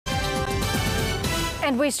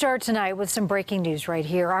And we start tonight with some breaking news right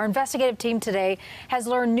here. Our investigative team today has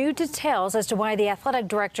learned new details as to why the athletic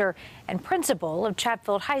director and principal of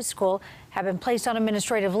Chatfield High School have been placed on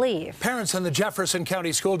administrative leave. Parents in the Jefferson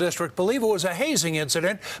County School District believe it was a hazing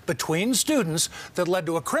incident between students that led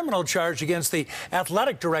to a criminal charge against the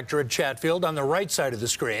athletic director at Chatfield on the right side of the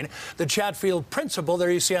screen. The Chatfield principal, there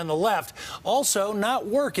you see on the left, also not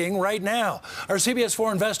working right now. Our CBS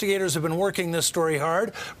 4 investigators have been working this story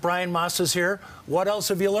hard. Brian Moss is here. What else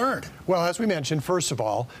have you learned? Well, as we mentioned, first of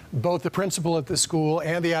all, both the principal at the school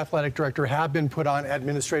and the athletic director have been put on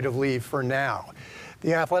administrative leave for now.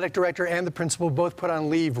 The athletic director and the principal both put on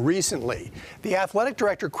leave recently. The athletic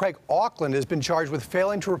director, Craig Auckland, has been charged with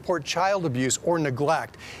failing to report child abuse or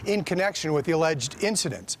neglect in connection with the alleged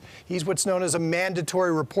incident. He's what's known as a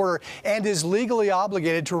mandatory reporter and is legally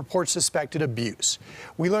obligated to report suspected abuse.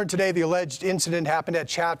 We learned today the alleged incident happened at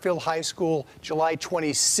Chatfield High School July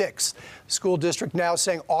 26th. School district now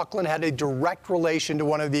saying Auckland had a direct relation to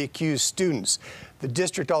one of the accused students. The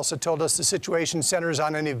district also told us the situation centers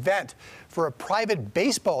on an event for a private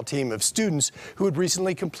baseball team of students who had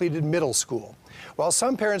recently completed middle school. While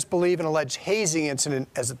some parents believe an alleged hazing incident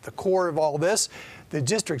is at the core of all this, the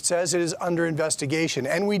district says it is under investigation.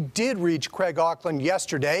 And we did reach Craig Auckland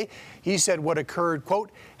yesterday. He said what occurred,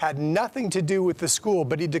 quote, had nothing to do with the school,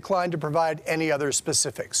 but he declined to provide any other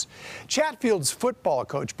specifics. Chatfield's football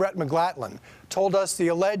coach, Brett McLaughlin, told us the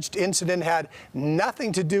alleged incident had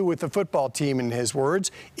nothing to do with the football team, in his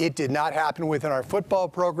words. It did not happen within our football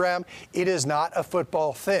program. It is not a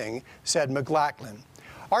football thing, said McLaughlin.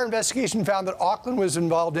 Our investigation found that Auckland was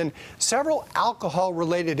involved in several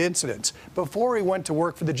alcohol-related incidents before he went to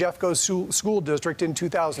work for the Jeffco School District in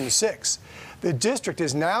 2006. The district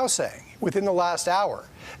is now saying, within the last hour,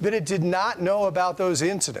 that it did not know about those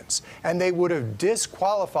incidents, and they would have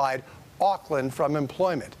disqualified Auckland from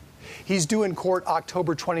employment. He's due in court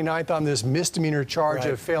October 29th on this misdemeanor charge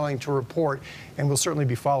of failing to report, and we'll certainly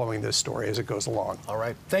be following this story as it goes along. All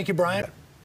right. Thank you, Brian.